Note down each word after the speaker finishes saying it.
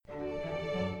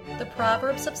The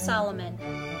Proverbs of Solomon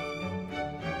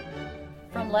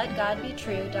from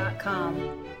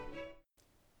LetGodBetrue.com.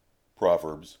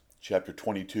 Proverbs chapter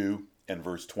 22 and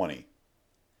verse 20.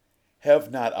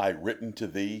 Have not I written to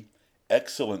thee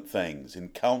excellent things in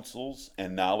counsels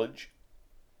and knowledge?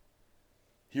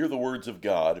 Hear the words of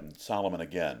God and Solomon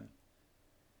again.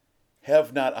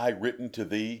 Have not I written to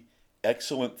thee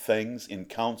excellent things in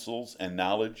counsels and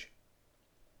knowledge?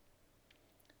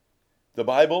 The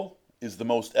Bible is the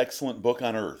most excellent book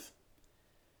on earth.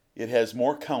 It has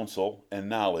more counsel and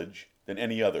knowledge than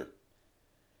any other.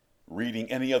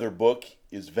 Reading any other book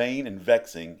is vain and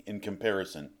vexing in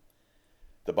comparison.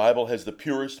 The Bible has the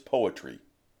purest poetry,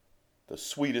 the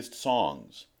sweetest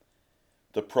songs,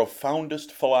 the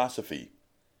profoundest philosophy,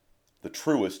 the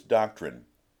truest doctrine,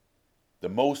 the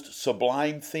most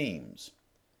sublime themes,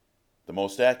 the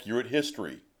most accurate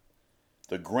history,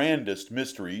 the grandest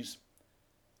mysteries,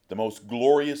 the most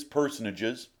glorious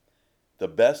personages, the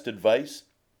best advice,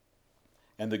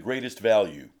 and the greatest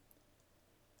value.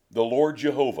 The Lord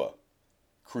Jehovah,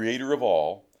 Creator of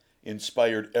all,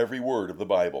 inspired every word of the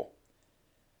Bible.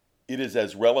 It is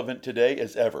as relevant today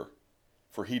as ever,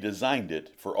 for he designed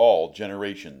it for all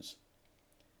generations.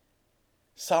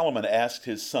 Solomon asked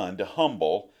his son to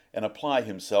humble and apply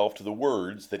himself to the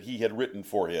words that he had written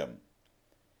for him.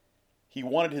 He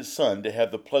wanted his son to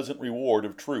have the pleasant reward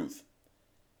of truth.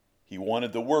 He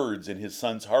wanted the words in his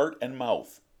son's heart and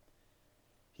mouth.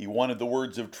 He wanted the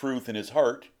words of truth in his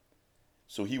heart,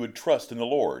 so he would trust in the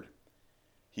Lord.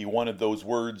 He wanted those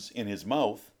words in his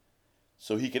mouth,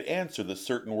 so he could answer the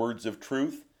certain words of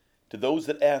truth to those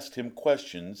that asked him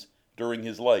questions during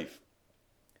his life.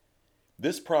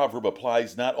 This proverb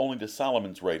applies not only to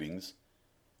Solomon's writings,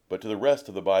 but to the rest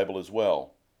of the Bible as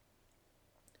well.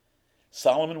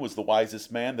 Solomon was the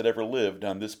wisest man that ever lived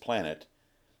on this planet,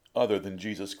 other than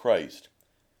Jesus Christ,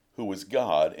 who was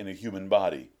God in a human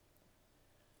body.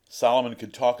 Solomon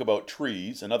could talk about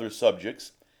trees and other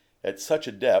subjects at such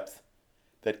a depth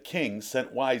that kings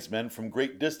sent wise men from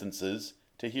great distances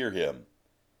to hear him.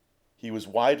 He was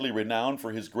widely renowned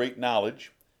for his great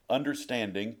knowledge,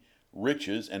 understanding,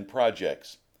 riches, and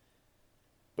projects.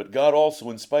 But God also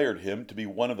inspired him to be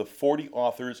one of the 40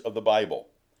 authors of the Bible.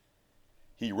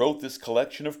 He wrote this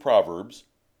collection of Proverbs,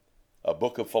 a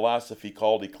book of philosophy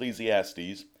called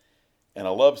Ecclesiastes, and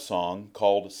a love song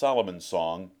called Solomon's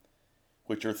Song,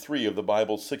 which are 3 of the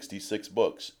Bible's 66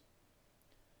 books.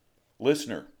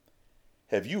 Listener,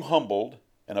 have you humbled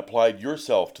and applied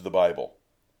yourself to the Bible?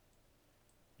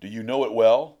 Do you know it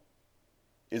well?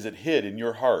 Is it hid in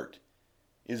your heart?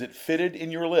 Is it fitted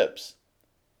in your lips?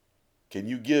 Can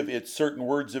you give it certain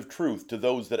words of truth to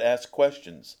those that ask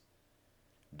questions?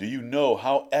 Do you know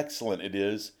how excellent it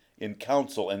is in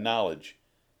counsel and knowledge?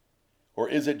 Or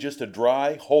is it just a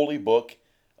dry, holy book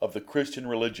of the Christian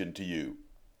religion to you?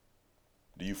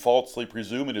 Do you falsely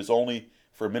presume it is only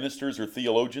for ministers or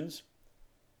theologians?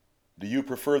 Do you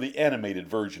prefer the animated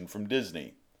version from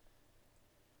Disney?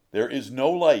 There is no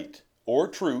light or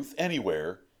truth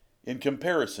anywhere in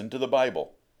comparison to the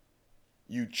Bible.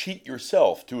 You cheat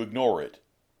yourself to ignore it.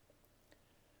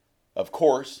 Of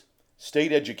course,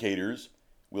 state educators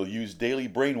will use daily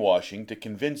brainwashing to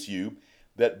convince you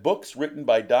that books written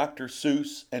by Dr.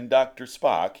 Seuss and Dr.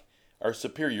 Spock are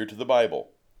superior to the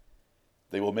Bible.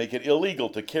 They will make it illegal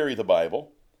to carry the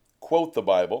Bible, quote the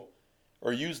Bible,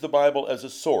 or use the Bible as a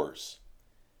source.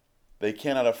 They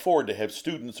cannot afford to have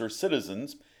students or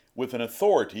citizens with an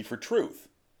authority for truth,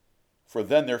 for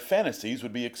then their fantasies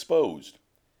would be exposed.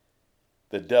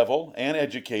 The devil and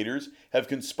educators have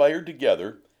conspired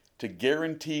together to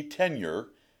guarantee tenure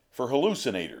for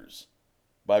hallucinators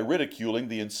by ridiculing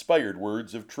the inspired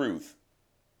words of truth.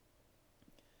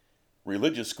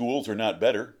 Religious schools are not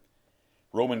better.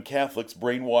 Roman Catholics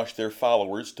brainwash their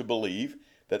followers to believe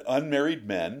that unmarried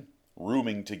men,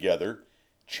 rooming together,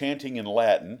 chanting in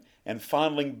Latin, and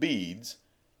fondling beads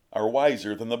are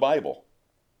wiser than the Bible.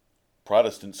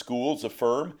 Protestant schools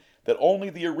affirm that only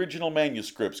the original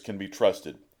manuscripts can be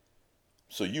trusted,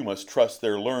 so you must trust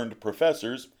their learned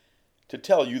professors to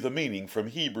tell you the meaning from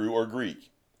Hebrew or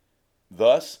Greek.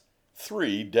 Thus,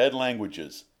 3 dead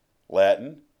languages,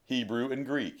 Latin, Hebrew, and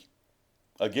Greek.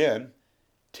 Again,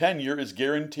 tenure is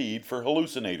guaranteed for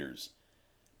hallucinators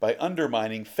by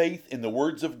undermining faith in the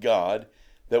words of God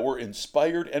that were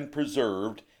inspired and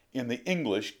preserved in the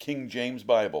English King James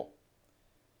Bible.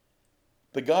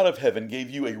 The God of heaven gave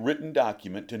you a written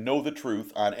document to know the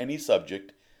truth on any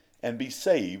subject and be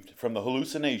saved from the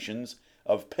hallucinations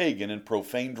of pagan and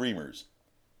profane dreamers.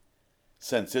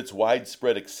 Since its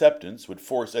widespread acceptance would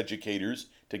force educators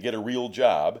to get a real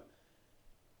job,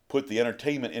 put the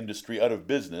entertainment industry out of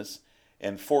business,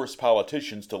 and force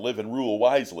politicians to live and rule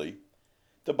wisely,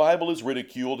 the Bible is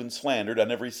ridiculed and slandered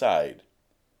on every side.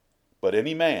 But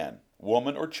any man,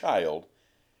 woman, or child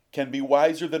can be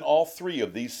wiser than all three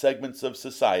of these segments of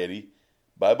society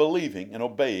by believing and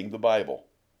obeying the Bible.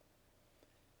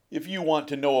 If you want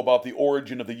to know about the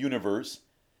origin of the universe,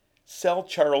 sell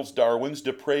Charles Darwin's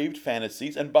depraved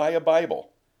fantasies and buy a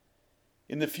Bible.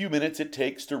 In the few minutes it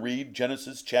takes to read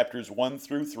Genesis chapters 1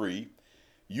 through 3,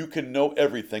 you can know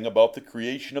everything about the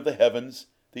creation of the heavens,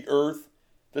 the earth,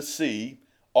 the sea,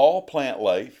 all plant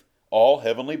life, all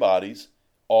heavenly bodies,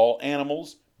 all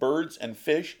animals, birds, and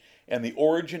fish, and the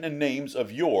origin and names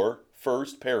of your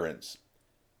first parents.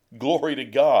 Glory to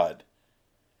God!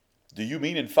 Do you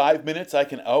mean in 5 minutes I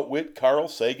can outwit Carl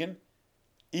Sagan?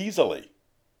 Easily.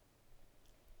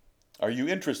 Are you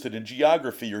interested in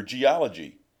geography or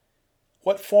geology?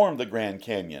 What formed the Grand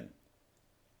Canyon?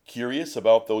 Curious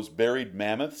about those buried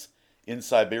mammoths in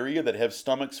Siberia that have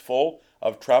stomachs full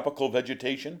of tropical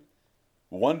vegetation?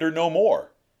 Wonder no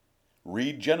more.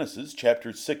 Read Genesis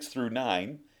chapters 6 through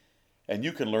 9, and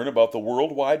you can learn about the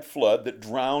worldwide flood that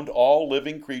drowned all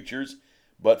living creatures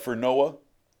but for Noah,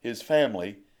 his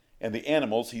family, and the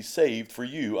animals he saved for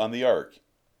you on the ark.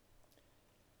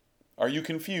 Are you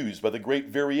confused by the great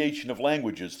variation of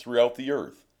languages throughout the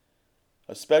earth,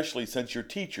 especially since your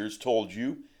teachers told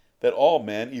you that all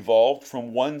men evolved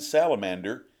from one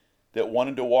salamander that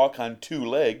wanted to walk on 2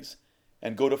 legs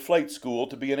and go to flight school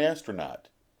to be an astronaut?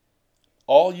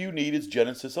 All you need is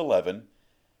Genesis 11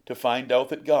 to find out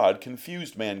that God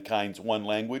confused mankind's one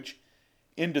language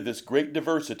into this great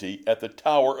diversity at the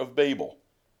Tower of Babel,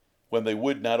 when they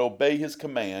would not obey his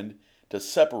command to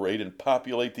separate and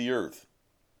populate the earth.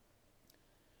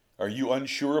 Are you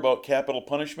unsure about capital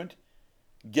punishment?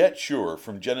 Get sure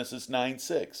from Genesis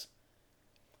 9:6.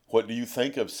 What do you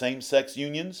think of same-sex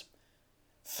unions?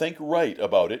 Think right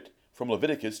about it from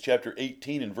Leviticus chapter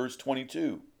 18 and verse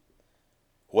 22.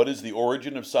 What is the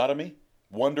origin of sodomy?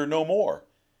 Wonder no more.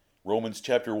 Romans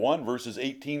chapter 1 verses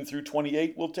 18 through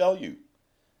 28 will tell you.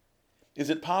 Is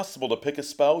it possible to pick a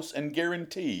spouse and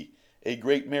guarantee a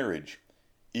great marriage?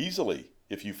 Easily,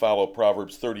 if you follow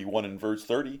Proverbs 31 and verse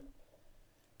 30.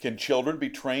 Can children be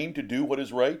trained to do what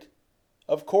is right?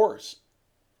 Of course,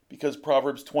 because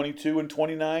Proverbs 22 and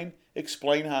 29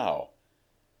 explain how.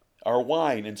 Are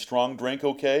wine and strong drink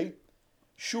okay?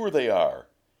 Sure they are.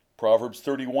 Proverbs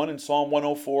 31 and Psalm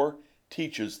 104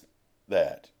 teaches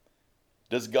that.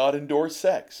 Does God endorse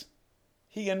sex?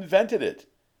 He invented it.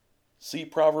 See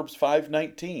Proverbs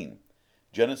 5:19,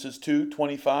 Genesis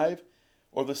 2:25,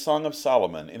 or the Song of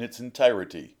Solomon in its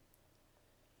entirety.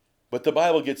 But the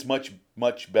Bible gets much,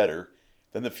 much better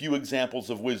than the few examples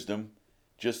of wisdom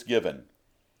just given.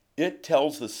 It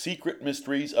tells the secret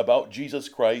mysteries about Jesus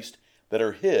Christ that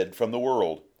are hid from the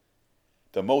world.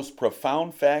 The most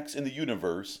profound facts in the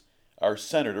universe are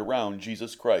centered around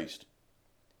Jesus Christ.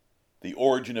 The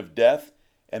origin of death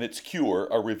and its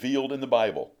cure are revealed in the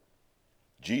Bible.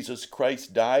 Jesus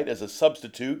Christ died as a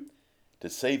substitute to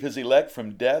save his elect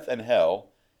from death and hell,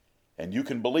 and you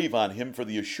can believe on him for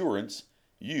the assurance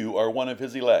you are one of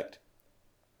his elect.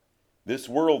 This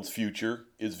world's future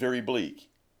is very bleak.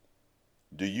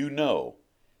 Do you know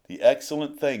the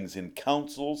excellent things in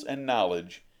counsels and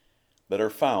knowledge that are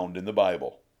found in the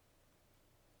Bible?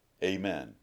 Amen.